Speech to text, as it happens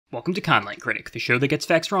Welcome to Conlang Critic, the show that gets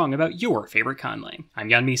facts wrong about your favorite conlang. I'm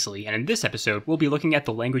Misali, and in this episode, we'll be looking at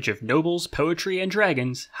the language of nobles, poetry, and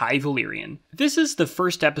dragons, High Valyrian. This is the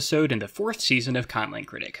first episode in the 4th season of Conlang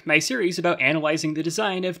Critic, my series about analyzing the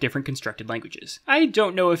design of different constructed languages. I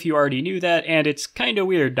don't know if you already knew that, and it's kinda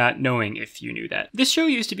weird not knowing if you knew that. This show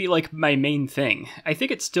used to be like my main thing. I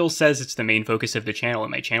think it still says it's the main focus of the channel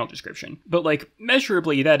in my channel description, but like,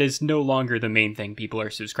 measurably that is no longer the main thing people are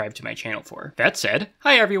subscribed to my channel for. That said,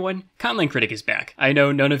 hi everyone! Conlang Critic is back. I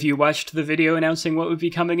know none of you watched the video announcing what would be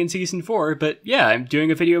coming in Season 4, but yeah, I'm doing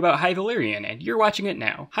a video about High Valyrian, and you're watching it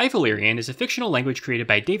now. High Valyrian is a fictional language created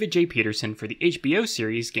by David J. Peterson for the HBO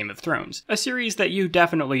series Game of Thrones, a series that you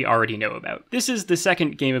definitely already know about. This is the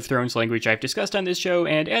second Game of Thrones language I've discussed on this show,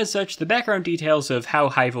 and as such, the background details of how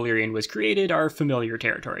High Valyrian was created are familiar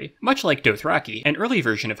territory. Much like Dothraki, an early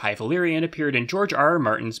version of High Valyrian appeared in George R. R.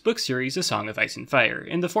 Martin's book series A Song of Ice and Fire,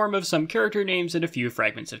 in the form of some character names and a few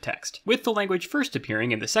fragments of text, with the language first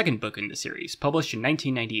appearing in the second book in the series, published in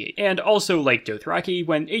 1998. And also like Dothraki,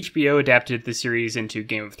 when HBO adapted the series into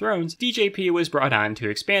Game of Thrones, DJP was brought on to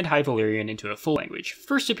expand High Valyrian into a full language,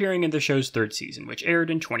 first appearing in the show's 3rd season, which aired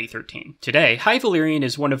in 2013. Today, High Valyrian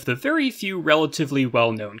is one of the very few relatively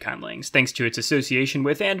well-known conlangs, thanks to its association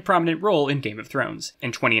with and prominent role in Game of Thrones.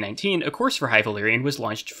 In 2019, a course for High Valyrian was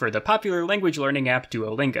launched for the popular language learning app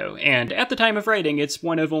Duolingo, and at the time of writing, it's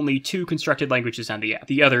one of only 2 constructed languages on the app,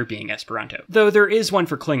 the other being Esperanto. Though there is one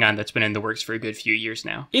for Klingon that's been in the works for a good few years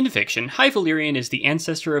now. In fiction, High Valyrian is the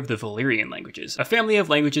ancestor of the Valyrian languages, a family of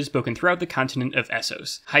languages spoken throughout the continent of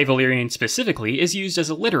Essos. High Valyrian specifically is used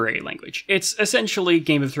as a literary language. It's essentially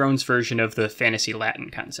Game of Thrones' version of the fantasy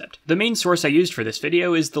Latin concept. The main source I used for this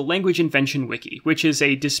video is the Language Invention Wiki, which is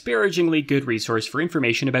a disparagingly good resource for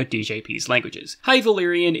information about DJP's languages. High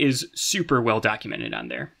Valyrian is super well documented on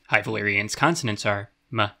there. High Valyrian's consonants are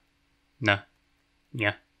m, n,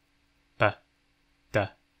 nya, ba, da,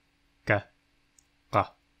 ga, ga,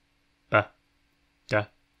 ba, da,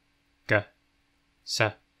 ga,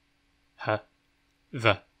 sa, ha,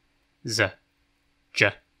 v, z,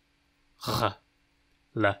 j, r,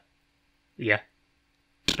 l, ya,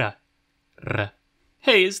 tra, r.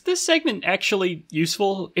 Hey, is this segment actually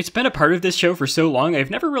useful? It's been a part of this show for so long, I've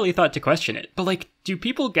never really thought to question it. But like, do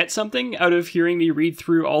people get something out of hearing me read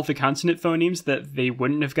through all the consonant phonemes that they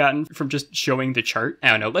wouldn't have gotten from just showing the chart? I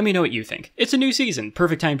don't know, let me know what you think. It's a new season,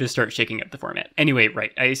 perfect time to start shaking up the format. Anyway,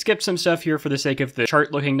 right, I skipped some stuff here for the sake of the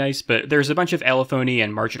chart looking nice, but there's a bunch of allophony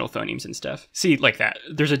and marginal phonemes and stuff. See, like that.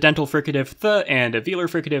 There's a dental fricative th and a velar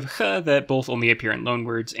fricative h that both only appear in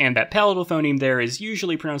loanwords, and that palatal phoneme there is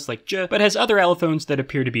usually pronounced like j, but has other allophones that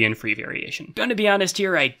appear to be in free variation. Gonna be honest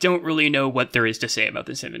here, I don't really know what there is to say about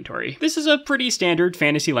this inventory. This is a pretty standard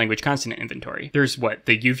fantasy language consonant inventory. There's what,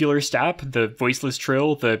 the uvular stop, the voiceless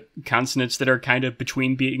trill, the consonants that are kind of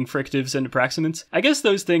between being fricatives and approximants. I guess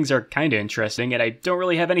those things are kind of interesting, and I don't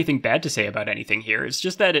really have anything bad to say about anything here. It's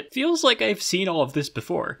just that it feels like I've seen all of this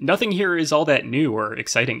before. Nothing here is all that new or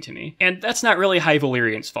exciting to me. And that's not really High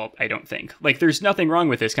Valyrian's fault, I don't think. Like, there's nothing wrong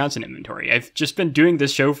with this consonant inventory. I've just been doing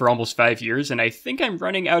this show for almost 5 years, and I think I'm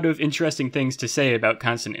running out of interesting things to say about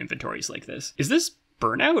consonant inventories like this. Is this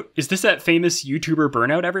Burnout? Is this that famous YouTuber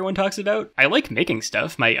Burnout everyone talks about? I like making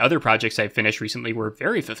stuff. My other projects I've finished recently were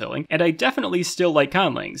very fulfilling, and I definitely still like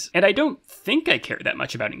conlangs. And I don't think I care that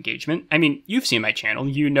much about engagement. I mean, you've seen my channel,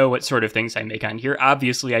 you know what sort of things I make on here.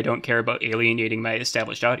 Obviously, I don't care about alienating my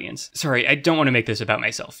established audience. Sorry, I don't want to make this about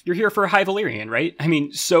myself. You're here for High Valyrian, right? I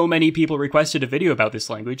mean, so many people requested a video about this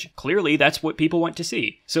language. Clearly, that's what people want to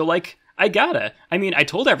see. So like, I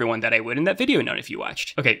told everyone that I would in that video none if you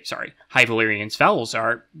watched. Okay, sorry. High Valyrian's vowels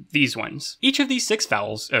are these ones. Each of these 6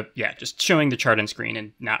 vowels, just showing the chart on screen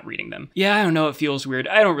and not reading them. Yeah, I don't know, it feels weird.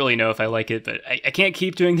 I don't really know if I like it, but I can't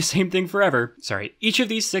keep doing the same thing forever. Sorry. Each of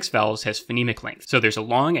these 6 vowels has phonemic length. So there's a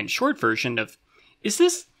long and short version of... Is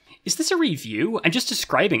this a review? I'm just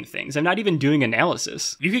describing things. I'm not even doing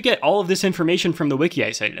analysis. You could get all of this information from the wiki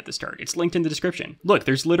I cited at the start. It's linked in the description. Look,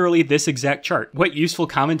 there's literally this exact chart. What useful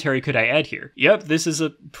commentary could I add here? Yep, this is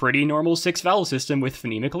a pretty normal 6 vowel system with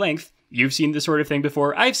phonemic length. You've seen this sort of thing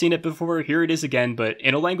before, I've seen it before, here it is again, but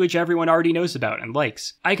in a language everyone already knows about and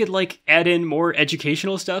likes. I could like add in more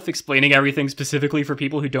educational stuff, explaining everything specifically for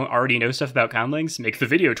people who don't already know stuff about conlangs, make the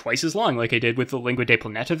video twice as long like I did with the Lingua de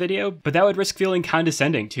Planeta video, but that would risk feeling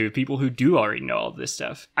condescending to people who do already know all of this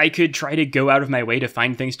stuff. I could try to go out of my way to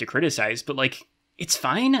find things to criticize, but like, it's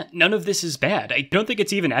fine. None of this is bad. I don't think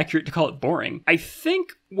it's even accurate to call it boring. I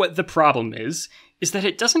think what the problem is is that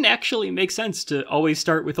it doesn't actually make sense to always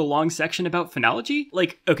start with a long section about phonology.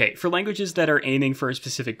 Like, okay, for languages that are aiming for a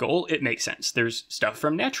specific goal, it makes sense. There's stuff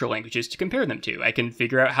from natural languages to compare them to. I can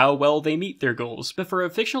figure out how well they meet their goals. But for a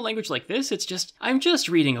fictional language like this, it's just, I'm just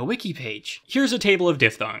reading a wiki page. Here's a table of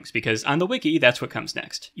diphthongs, because on the wiki, that's what comes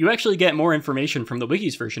next. You actually get more information from the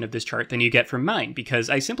wiki's version of this chart than you get from mine, because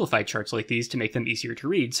I simplified charts like these to make them easier to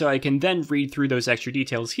read, so I can then read through those extra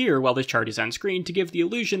details here while this chart is on screen to give the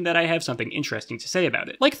illusion that I have something interesting to say about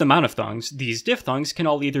it. Like the monophthongs, these diphthongs can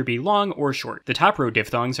all either be long or short. The top row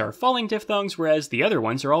diphthongs are falling diphthongs, whereas the other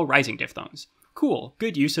ones are all rising diphthongs. Cool,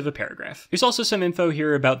 good use of a paragraph. There's also some info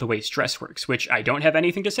here about the way stress works, which I don't have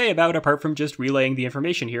anything to say about apart from just relaying the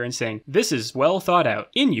information here and saying, this is well thought out.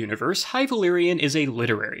 In universe, High Valyrian is a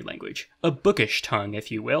literary language, a bookish tongue,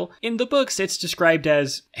 if you will. In the books, it's described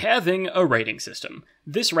as having a writing system.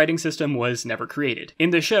 This writing system was never created. In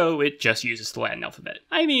the show, it just uses the Latin alphabet.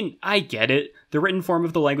 I mean, I get it. The written form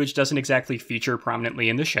of the language doesn't exactly feature prominently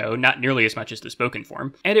in the show, not nearly as much as the spoken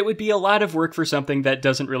form, and it would be a lot of work for something that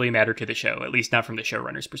doesn't really matter to the show, at least not from the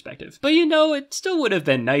showrunner's perspective. But you know, it still would have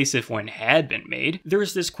been nice if one had been made.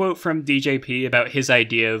 There's this quote from DJP about his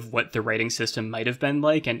idea of what the writing system might have been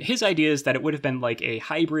like, and his idea is that it would have been like a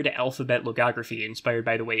hybrid alphabet logography inspired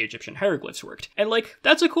by the way Egyptian hieroglyphs worked. And like,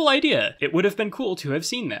 that's a cool idea. It would have been cool to have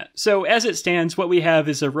seen that. So as it stands, what we have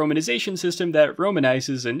is a romanization system that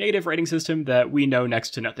romanizes a native writing system that we know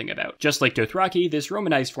next to nothing about. Just like Dothraki, this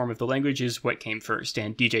romanized form of the language is what came first,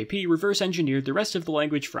 and DJP reverse engineered the rest of the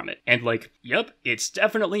language from it. And like, yep, it's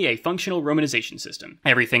definitely a functional romanization system.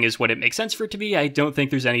 Everything is what it makes sense for it to be. I don't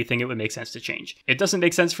think there's anything it would make sense to change. It doesn't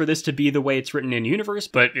make sense for this to be the way it's written in universe,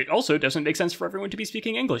 but it also doesn't make sense for everyone to be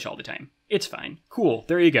speaking English all the time. It's fine. Cool,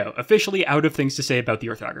 there you go. Officially out of things to say about the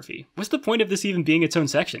orthography. What's the point of this even being its own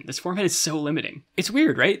section? This format is so limiting. It's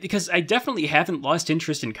weird, right? Because I definitely haven't lost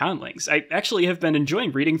interest in conlangs. I actually have been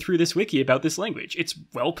enjoying reading through this wiki about this language. It's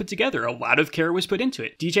well put together. A lot of care was put into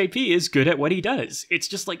it. DJP is good at what he does. It's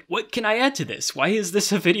just like, what can I add to this? Why is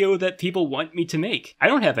this a video that people want me to make? I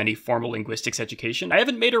don't have any formal linguistics education. I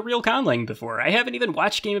haven't made a real conlang before. I haven't even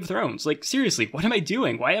watched Game of Thrones. Like, seriously, what am I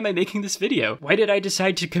doing? Why am I making this video? Why did I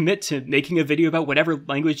decide to commit to making a video about whatever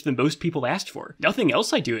language the most people asked for? Nothing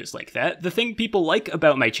else I do is like that. The thing people like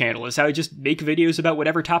about my channel is how I just make videos about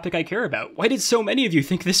whatever topic I care about. Why did so many of you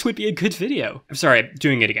think this would be a good video? I'm sorry, I'm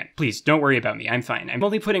doing it again. Please, don't worry about me. I'm fine. I'm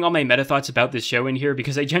only putting all my meta thoughts about this show in here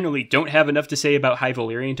because I generally don't have enough to say about High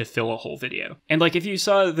Valyrian to fill a whole video. And like, if you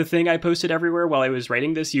saw the thing I posted everywhere while I was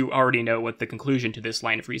writing this, you already know what the conclusion to this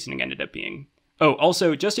line of reasoning ended up being. Oh,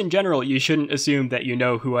 also, just in general, you shouldn't assume that you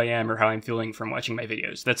know who I am or how I'm feeling from watching my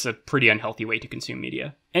videos. That's a pretty unhealthy way to consume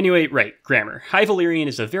media. Anyway, right, grammar. High Valyrian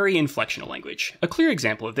is a very inflectional language. A clear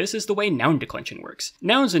example of this is the way noun declension works.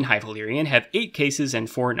 Nouns in High Valyrian have 8 cases and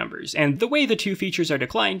 4 numbers, and the way the two features are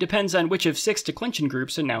declined depends on which of 6 declension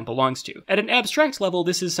groups a noun belongs to. At an abstract level,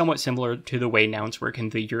 this is somewhat similar to the way nouns work in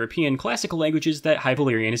the European classical languages that High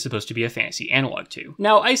Valyrian is supposed to be a fancy analog to.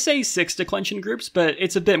 Now, I say 6 declension groups, but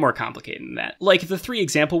it's a bit more complicated than that. Like, the 3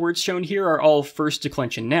 example words shown here are all first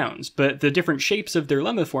declension nouns, but the different shapes of their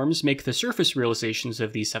lemma forms make the surface realizations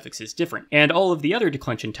of these suffixes different, and all of the other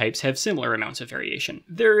declension types have similar amounts of variation.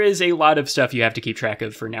 There is a lot of stuff you have to keep track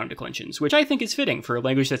of for noun declensions, which I think is fitting for a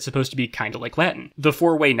language that's supposed to be kinda like Latin. The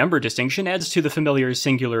 4-way number distinction adds to the familiar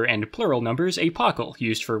singular and plural numbers apocal,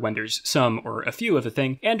 used for when there's some or a few of a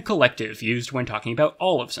thing, and collective, used when talking about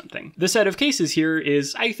all of something. The set of cases here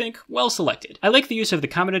is, I think, well selected. I like the use of the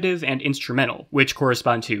cominative and instrumental, which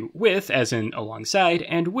correspond to with, as in alongside,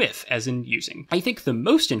 and with, as in using. I think the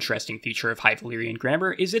most interesting feature of High Valyrian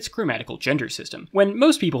grammar is its grammatical gender system. When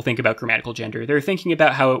most people think about grammatical gender, they're thinking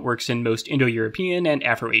about how it works in most Indo-European and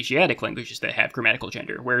Afro-Asiatic languages that have grammatical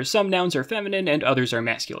gender, where some nouns are feminine and others are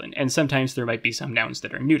masculine, and sometimes there might be some nouns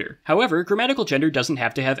that are neuter. However, grammatical gender doesn't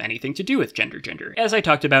have to have anything to do with gender, as I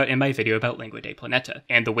talked about in my video about Lingua de Planeta,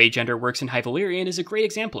 and the way gender works in High Valyrian is a great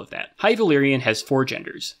example of that. High Valyrian has 4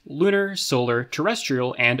 genders: lunar, solar,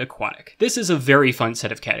 terrestrial, and aquatic. This is a very fun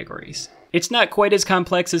set of categories. It's not quite as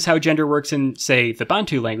complex as how gender works in, say, the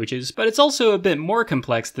Bantu languages, but it's also a bit more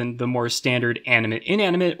complex than the more standard animate,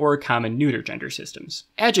 inanimate, or common neuter gender systems.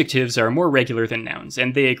 Adjectives are more regular than nouns,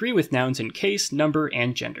 and they agree with nouns in case, number,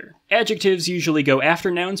 and gender. Adjectives usually go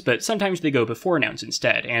after nouns, but sometimes they go before nouns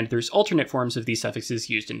instead, and there's alternate forms of these suffixes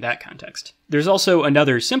used in that context. There's also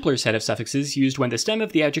another simpler set of suffixes used when the stem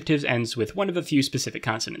of the adjectives ends with one of a few specific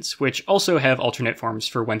consonants, which also have alternate forms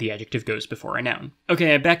for when the adjective goes before a noun.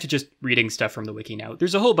 Okay, back to just reading citing stuff from the wiki now.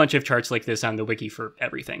 There's a whole bunch of charts like this on the wiki for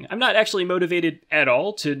everything. I'm not actually motivated at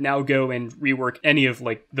all to now go and rework any of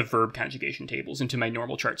like the verb conjugation tables into my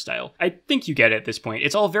normal chart style. I think you get it at this point.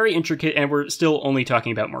 It's all very intricate and we're still only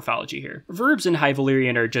talking about morphology here. Verbs in High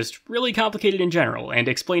Valyrian are just really complicated in general, and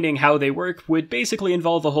explaining how they work would basically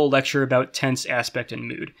involve a whole lecture about tense, aspect, and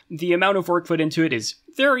mood. The amount of work put into it is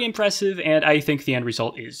very impressive, and I think the end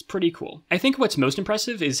result is pretty cool. I think what's most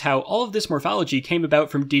impressive is how all of this morphology came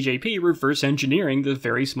about from DJP reverse engineering the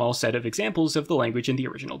very small set of examples of the language in the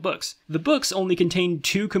original books. The books only contain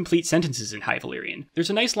 2 complete sentences in High Valyrian. There's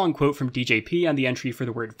a nice long quote from DJP on the entry for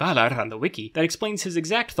the word Valar on the wiki that explains his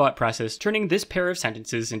exact thought process turning this pair of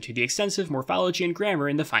sentences into the extensive morphology and grammar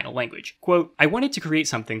in the final language. Quote, "I wanted to create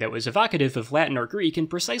something that was evocative of Latin or Greek in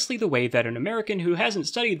precisely the way that an American who hasn't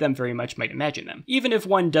studied them very much might imagine them. Even if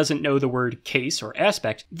one doesn't know the word case or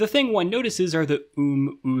aspect, the thing one notices are the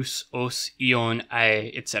us, os, ion,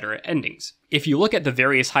 I, etc. endings. If you look at the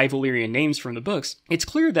various High Valyrian names from the books, it's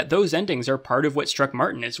clear that those endings are part of what struck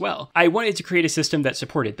Martin as well. I wanted to create a system that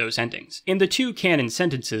supported those endings. In the 2 canon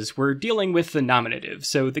sentences, we're dealing with the nominative,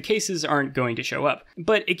 so the cases aren't going to show up.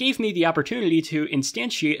 But it gave me the opportunity to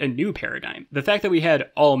instantiate a new paradigm. The fact that we had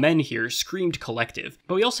all men here screamed collective,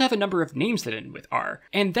 but we also have a number of names that end with R,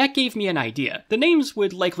 and that gave me an idea. The names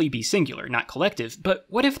would likely be singular, not collective, but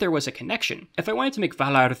what if there was a connection? If I wanted to make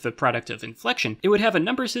Valar the product of inflection, it would have a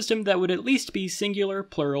number system that would at least be singular,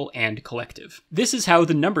 plural, and collective. This is how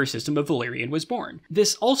the number system of Valyrian was born.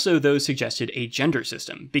 This also, though, suggested a gender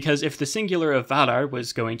system, because if the singular of Valar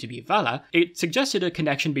was going to be Vala, it suggested a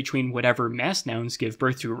connection between whatever mass nouns give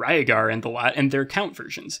birth to Rhaegar and the lot and their count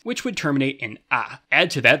versions, which would terminate in A. Add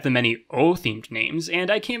to that the many O-themed names, and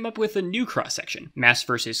I came up with a new cross-section, mass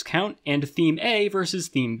versus count, and theme A versus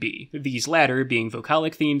theme B, these latter being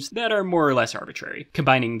vocalic themes that are more or less arbitrary.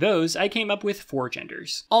 Combining those, I came up with 4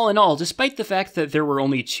 genders. All in all, despite the fact that there were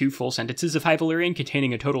only 2 full sentences of High Valyrian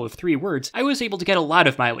containing a total of 3 words, I was able to get a lot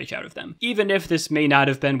of mileage out of them. Even if this may not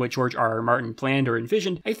have been what George R.R. Martin planned or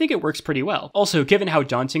envisioned, I think it works pretty well. Also, given how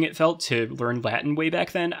daunting it felt to learn Latin way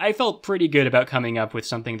back then, I felt pretty good about coming up with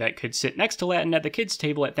something that could sit next to Latin at the kids'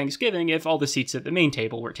 table at Thanksgiving if all the seats at the main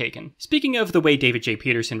table were taken. Speaking of the way David J.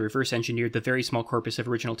 Peterson reverse engineered the very small corpus of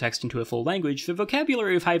original text into a full language, the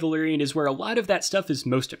vocabulary of High Valyrian is where a lot of that stuff is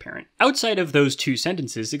most apparent. Outside of those 2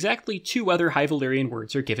 sentences, exactly 2 other High Valyrian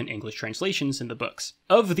words are given English translations in the books.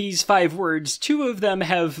 Of these 5 words, 2 of them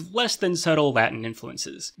have less than subtle Latin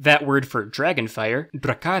influences. That word for dragonfire,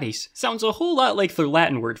 dracaris, sounds a whole lot like the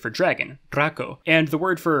Latin word for dragon, draco, and the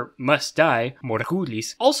word for must die,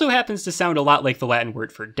 morculis, also happens to sound a lot like the Latin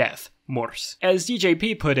word for death, mors. As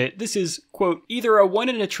DJP put it, this is, quote, either a 1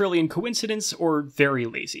 in a trillion coincidence or very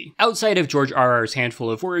lazy. Outside of George R.R.'s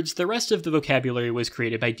handful of words, the rest of the vocabulary was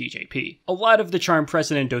created by DJP. A lot of the charm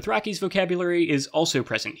present in Dothraki's vocabulary is also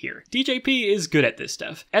present here. DJP is good at this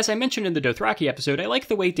stuff. As I mentioned in the Dothraki episode, I like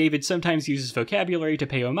the way David sometimes uses vocabulary to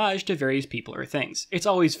pay homage to various people or things. It's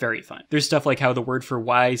always very fun. There's stuff like how the word for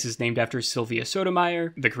wise is named after Sylvia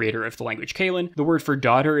Sotomayor, the creator of the language Kaelin. The word for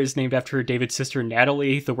daughter is named after David's sister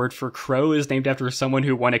Natalie. The word for crow is named after someone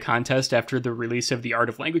who won a contest after the release of the Art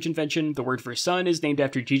of Language invention. The word for son is named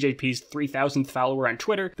after DJP's 3,000th follower on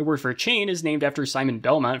Twitter. The word for chain is named after Simon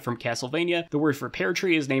Belmont from Castlevania. The word for pear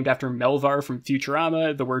tree is named after Melvar from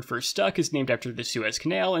Futurama. The word for stuck is named after the Suez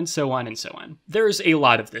Canal, and so on and so on. There's a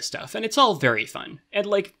lot of this stuff, and it's all very fun. And,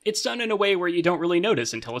 like, it's done in a way where you don't really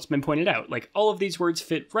notice until it's been pointed out. Like, all of these words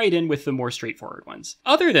fit right in with the more straightforward ones.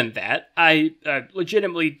 Other than that, I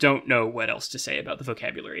legitimately don't know what else to say about the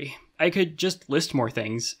vocabulary. I could just list more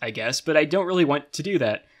things, I guess, but I don't really want to do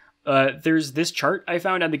that. There's this chart I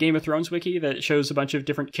found on the Game of Thrones wiki that shows a bunch of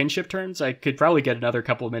different kinship terms. I could probably get another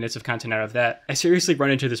couple of minutes of content out of that. I seriously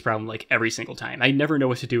run into this problem like every single time. I never know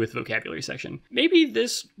what to do with the vocabulary section. Maybe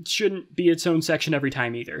this shouldn't be its own section every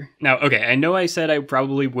time either. Now, okay, I know I said I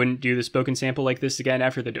probably wouldn't do the spoken sample like this again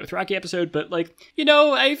after the Dothraki episode, but like, you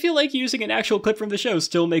know, I feel like using an actual clip from the show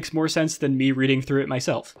still makes more sense than me reading through it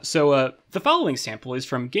myself. So, the following sample is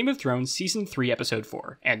from Game of Thrones Season 3, Episode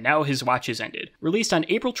 4, And Now His Watch Is Ended, released on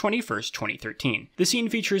April 21st, 2013. The scene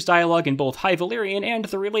features dialogue in both High Valyrian and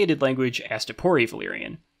the related language Astapori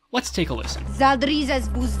Valyrian. Let's take a listen. Zadrizes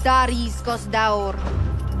buzdaris kosdaur.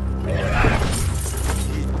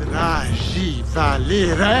 Raji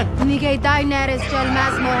Valire. Mige Daenerys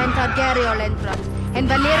Chelmasmo and Targaryen Lentrat, and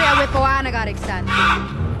Valeria Wepoanagarixan.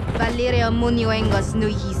 Valeria Munuengos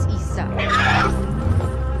Nuhis Isa.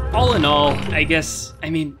 All in all, I guess,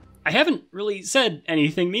 I haven't really said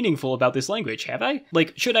anything meaningful about this language, have I?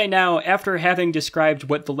 Like, should I now, after having described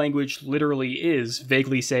what the language literally is,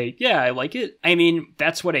 vaguely say, yeah, I like it? I mean,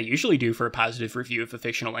 that's what I usually do for a positive review of a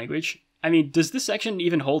fictional language. I mean, does this section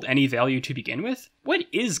even hold any value to begin with? What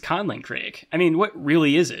is Conlang Critic? I mean, what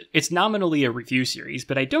really is it? It's nominally a review series,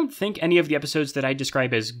 but I don't think any of the episodes that I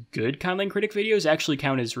describe as good Conlang Critic videos actually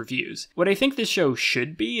count as reviews. What I think this show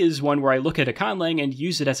should be is one where I look at a conlang and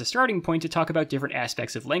use it as a starting point to talk about different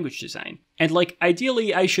aspects of language design. And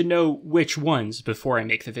ideally I should know which ones before I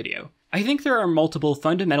make the video. I think there are multiple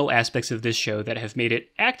fundamental aspects of this show that have made it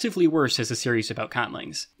actively worse as a series about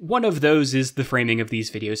conlangs. One of those is the framing of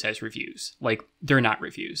these videos as reviews. They're not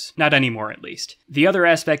reviews. Not anymore, at least. The other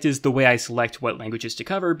aspect is the way I select what languages to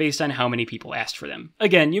cover based on how many people asked for them.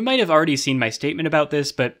 Again, you might have already seen my statement about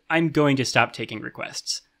this, but I'm going to stop taking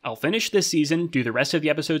requests. I'll finish this season, do the rest of the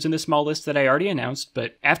episodes in the small list that I already announced,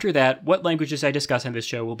 but after that, what languages I discuss on this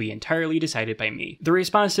show will be entirely decided by me. The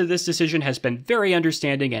response to this decision has been very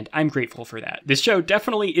understanding, and I'm grateful for that. This show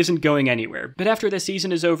definitely isn't going anywhere, but after this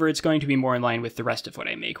season is over, it's going to be more in line with the rest of what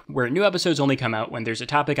I make, where new episodes only come out when there's a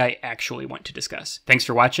topic I actually want to discuss. Thanks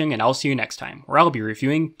for watching, and I'll see you next time, where I'll be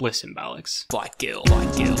reviewing Bliss Symbolics. Blackgill. I'm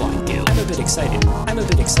a bit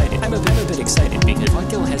excited because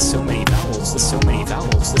Blackgill has so many vowels, there's so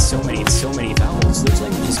many vowels, those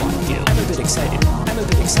languages Blackgill.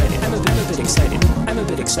 I'm a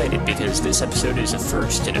bit excited because this episode is a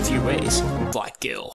first in a few ways. Blackgill.